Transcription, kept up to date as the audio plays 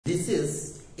This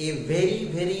is a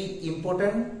very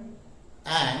important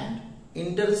and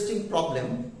interesting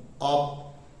problem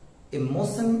of a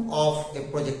motion of a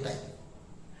projectile.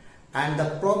 And the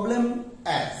problem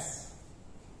as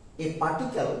a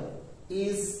particle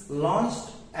is launched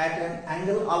at an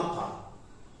angle alpha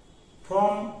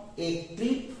from a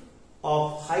cliff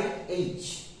of height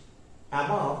h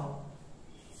above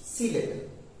sea level.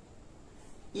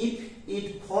 If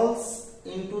it falls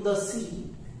into the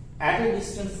sea at a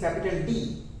distance capital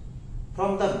D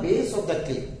from the base of the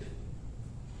cliff,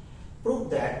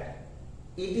 prove that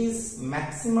its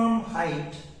maximum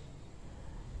height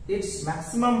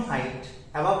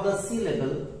above the sea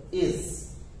level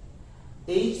is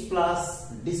h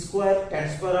plus d square tan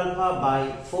square alpha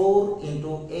by 4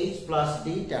 into h plus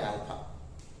d tan alpha.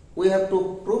 We have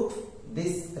to prove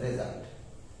this result.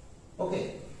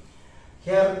 Okay,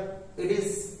 here it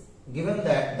is given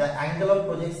that the angle of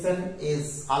projection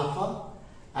is alpha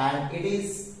and it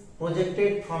is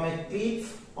projected from a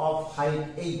cliff of height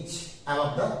h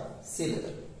above the sea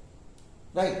level.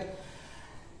 Right.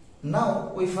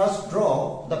 Now we first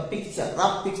draw the picture,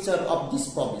 rough picture of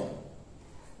this problem.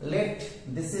 Let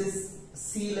this is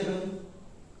sea level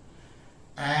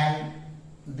and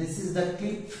this is the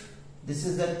cliff. This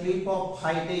is the cliff of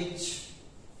height h.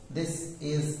 This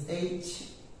is h,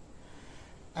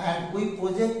 and we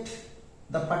project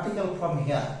the particle from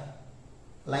here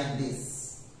like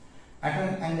this at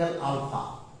an angle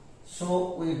alpha.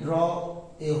 So we draw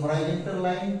a horizontal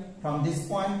line from this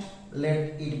point.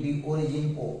 Let it be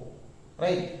origin O.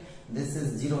 Right? This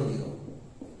is 0, 0,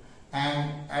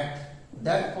 and at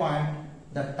that point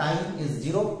the time is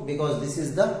 0 because this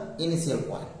is the initial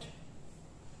point.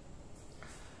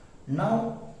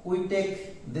 Now we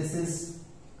take, this is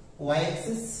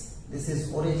y-axis, this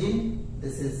is origin,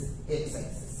 this is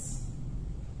x-axis,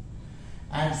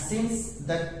 and since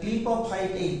the cliff of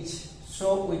height h,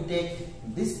 so we take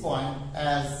this point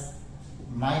as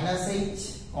minus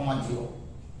h, 0.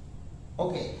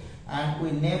 Okay, and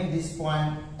we name this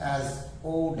point as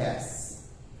O dash,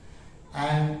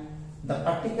 and the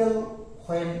particle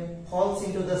when falls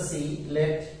into the sea,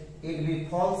 let it be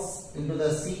falls into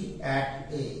the sea at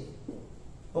A.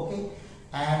 Okay,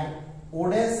 and O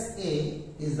dash A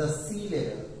is the sea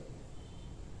level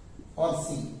or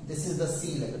sea. This is the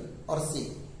sea level or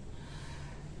sea,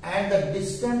 and the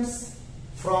distance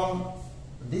from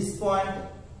this point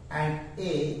and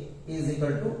A is equal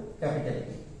to capital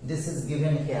A. This is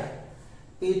given here.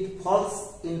 It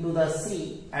falls into the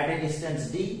sea at a distance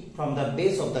d from the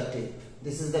base of the cliff.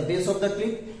 This is the base of the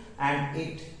cliff and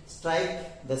it strikes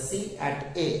the sea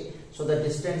at A. So the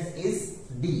distance is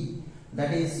d.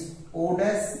 That is O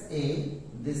dash A.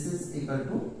 This is equal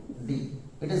to d.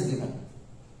 It is given.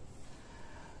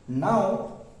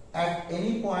 Now at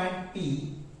any point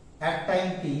P, at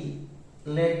time T,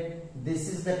 let this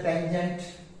is the tangent.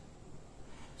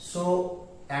 So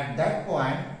at that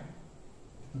point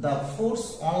the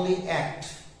force only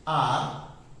act are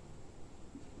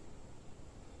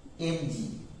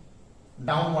mg,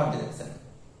 downward direction.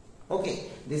 Okay,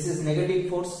 this is negative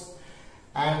force,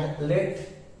 and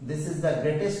let this is the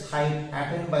greatest height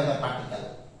attained by the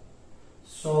particle.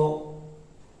 So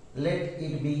let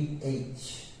it be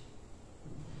h.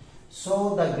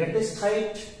 So the greatest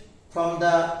height from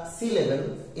the sea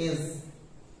level is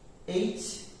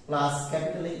h plus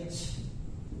capital H.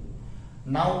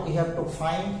 Now we have to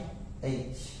find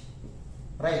h.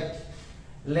 Right.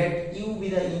 Let u be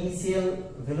the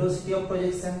initial velocity of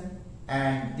projection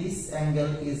and this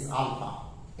angle is alpha.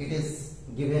 It is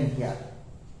given here.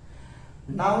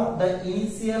 Now the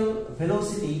initial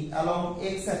velocity along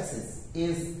x-axis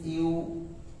is u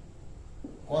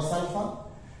cos alpha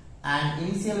and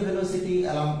initial velocity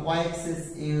along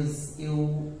y-axis is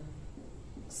u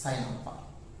sin alpha,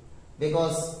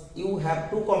 because you have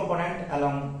two components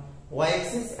along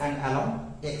y-axis and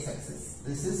along x-axis.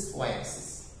 This is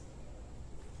y-axis.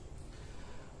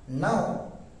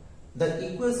 Now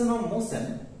the equation of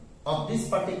motion of this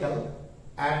particle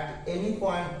at any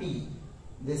point P,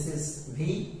 this is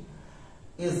V,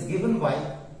 is given by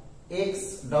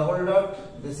x double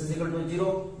dot, this is equal to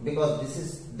 0 because this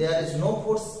is, there is no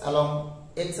force along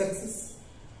x-axis,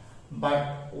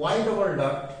 but y double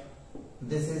dot,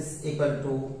 this is equal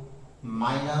to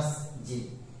minus g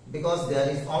because there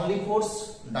is only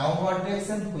force downward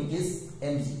direction which is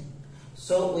mg.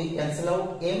 So we cancel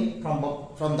out m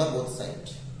from the both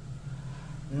sides.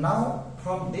 Now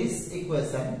from this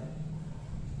equation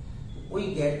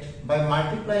we get, by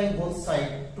multiplying both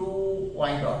sides,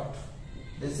 2y dot.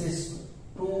 This is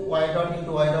 2y dot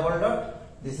into y double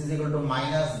dot. This is equal to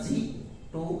minus g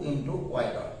 2 into y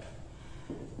dot.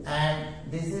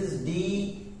 And this is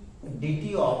d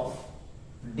dt of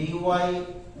dy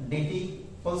dt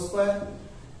whole square,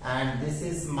 and this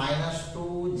is minus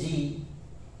 2g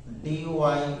dy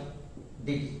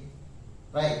dt,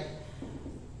 right?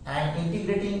 And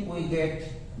integrating we get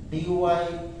dy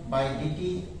by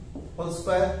dt whole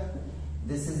square.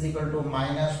 This is equal to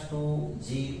minus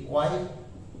 2gy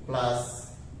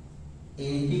plus a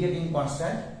integrating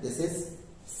constant, this is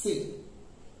c.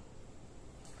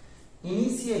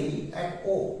 Initially at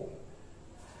O,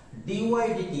 dy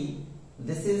dt,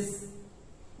 this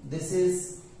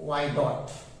is y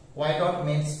dot. Y dot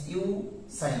means u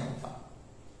sin alpha.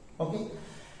 Okay,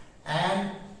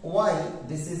 and y,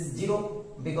 this is 0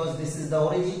 because this is the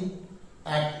origin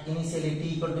at initially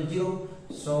t equal to 0.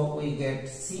 So we get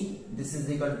c, this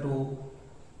is equal to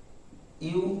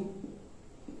u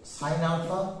sin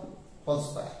alpha whole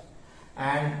square,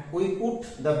 and we put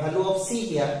the value of c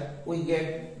here, we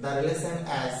get the relation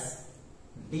as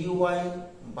dy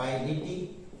by dt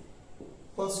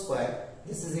whole square.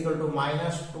 This is equal to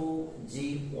minus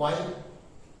 2gy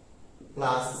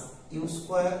plus u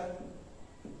square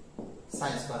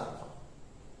sin square alpha.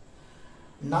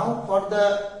 Now for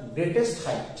the greatest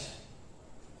height,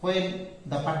 when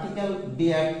the particle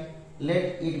be at,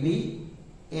 let it be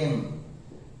M,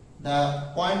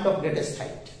 the point of greatest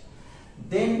height,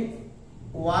 then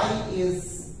y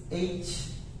is h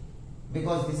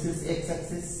because this is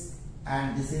x-axis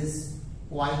and this is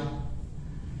y,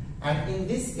 and in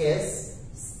this case,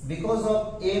 because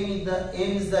of M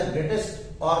is the greatest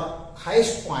or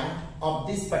highest point of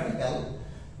this particle,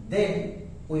 then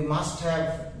we must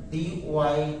have dy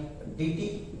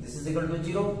dt, this is equal to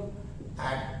 0,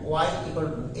 at y equal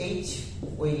to h,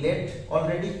 we let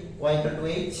already y equal to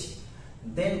h,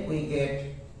 then we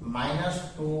get minus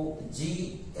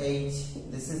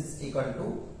 2gh, this is equal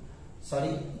to,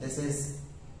 sorry, this is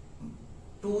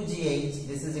 2gh,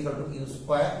 this is equal to u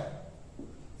square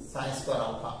sin square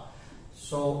alpha.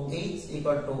 So h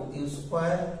equal to u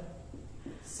square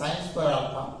sin square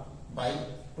alpha by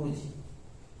 2g.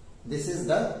 This is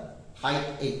the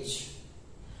height h.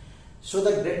 So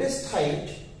the greatest height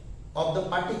of the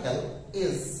particle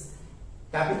is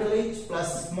capital H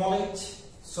plus small h.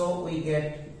 So we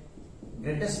get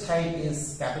greatest height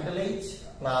is capital H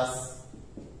plus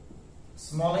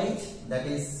small h, that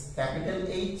is capital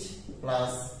H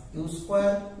plus u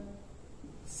square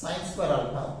sin square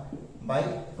alpha by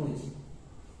 2g.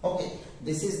 Okay,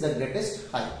 this is the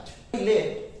greatest height.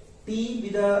 Let t be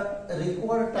the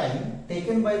required time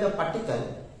taken by the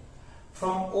particle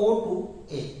from O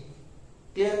to A.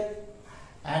 Clear?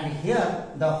 And here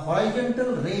the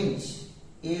horizontal range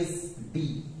is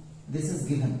d. This is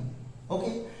given.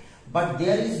 Okay, but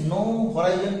there is no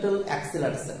horizontal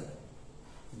acceleration.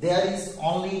 There is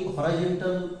only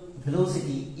horizontal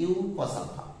velocity u cos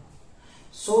alpha.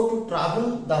 So to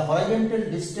travel the horizontal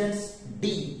distance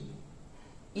d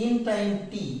in time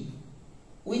t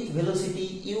with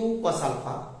velocity u cos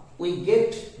alpha, we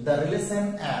get the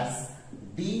relation as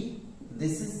d,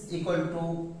 this is equal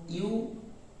to u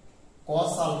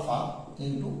cos alpha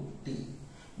into t,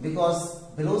 because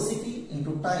velocity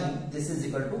into time, this is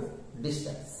equal to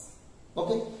distance.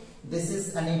 Okay, this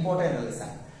is an important relation.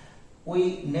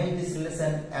 We name this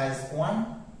relation as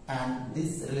 1 and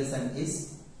this relation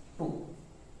is 2.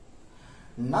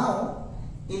 Now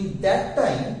in that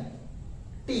time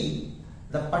t,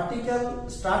 the particle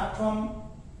start from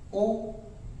O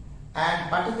and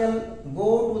particle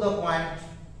go to the point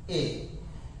A.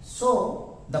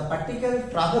 So the particle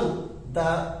travel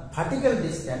the vertical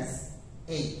distance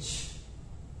h.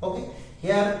 Okay,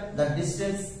 here the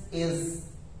distance is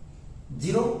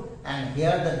 0 and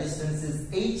here the distance is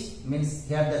h, means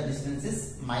here the distance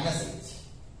is minus h.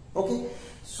 Okay,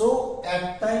 so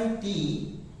at time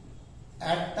t,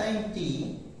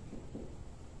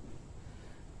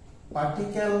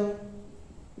 particle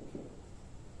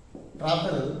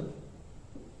travel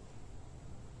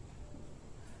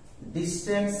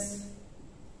distance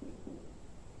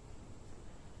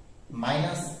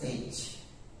minus h,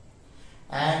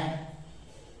 and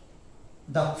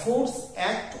the force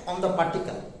act on the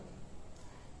particle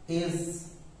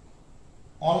is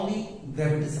only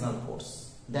gravitational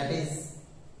force, that is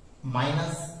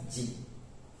minus g.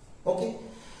 Okay,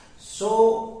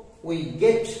 so we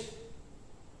get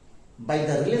by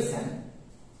the relation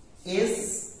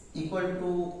s equal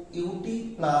to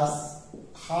ut plus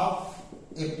half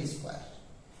ft square,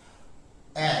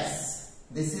 as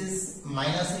this is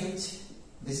minus h,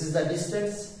 this is the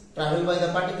distance traveled by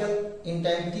the particle in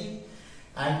time t,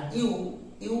 and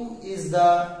u is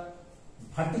the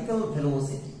vertical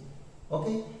velocity.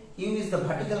 Okay, u is the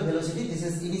vertical velocity, this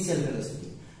is initial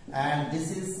velocity, and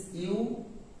this is u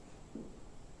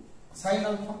sin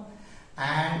alpha,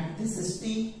 and this is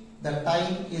t, the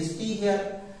time is t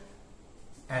here,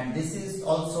 and this is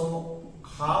also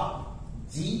half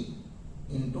g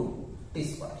into t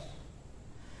square.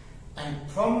 And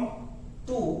from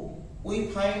 2 we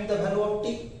find the value of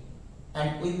t,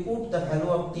 and we put the value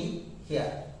of t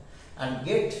here and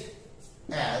get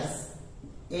as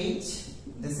h,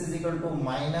 this is equal to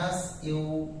minus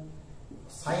u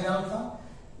sin alpha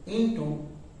into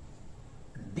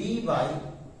d by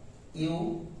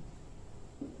u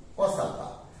cos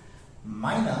alpha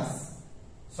minus,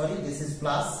 sorry, this is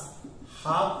plus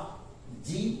half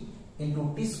g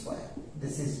into t square,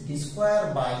 this is d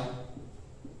square by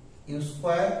u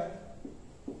square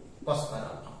cos square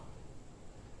alpha.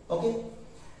 Okay,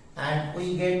 and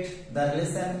we get the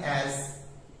relation as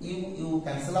u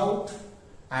cancel out,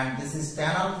 and this is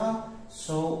tan alpha,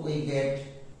 so we get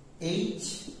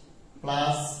h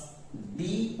plus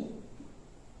d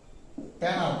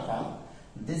tan alpha,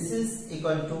 this is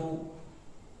equal to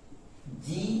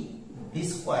g d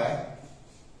square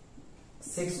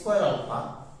sec square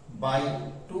alpha by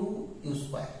 2u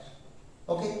square.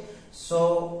 Okay,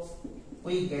 so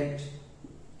we get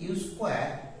u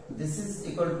square, this is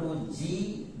equal to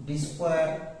g d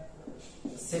square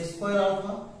sec square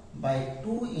alpha by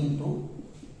 2 into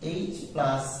h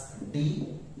plus d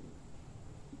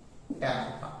tan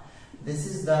alpha. This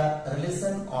is the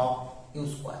relation of u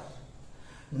square.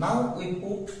 Now we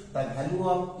put the value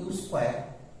of u square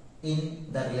in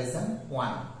the relation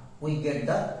 1. We get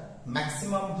the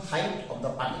maximum height of the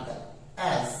particle,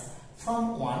 as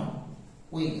from 1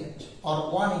 we get,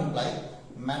 or 1 implies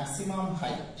maximum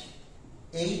height,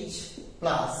 h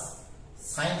plus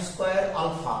sin square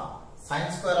alpha by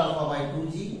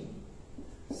 2g,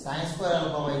 sin square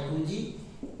alpha by 2g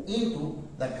into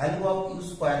the value of u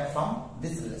square from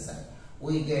this relation.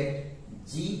 We get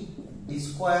g d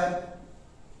square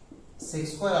sec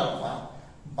square alpha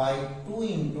by 2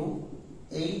 into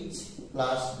h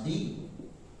plus d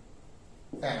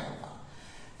tan alpha,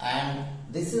 and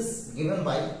this is given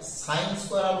by sin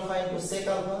square alpha into sec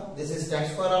alpha, this is tan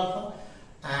square alpha,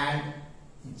 and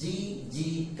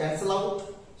g cancel out,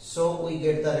 so we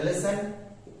get the relation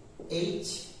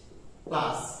h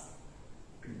plus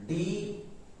d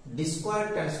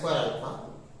square tan square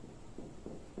alpha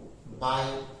by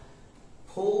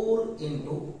 4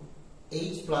 into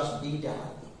h plus d tan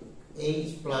alpha,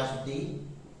 h plus d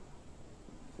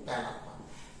tan alpha,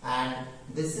 and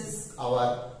this is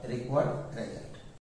our required result.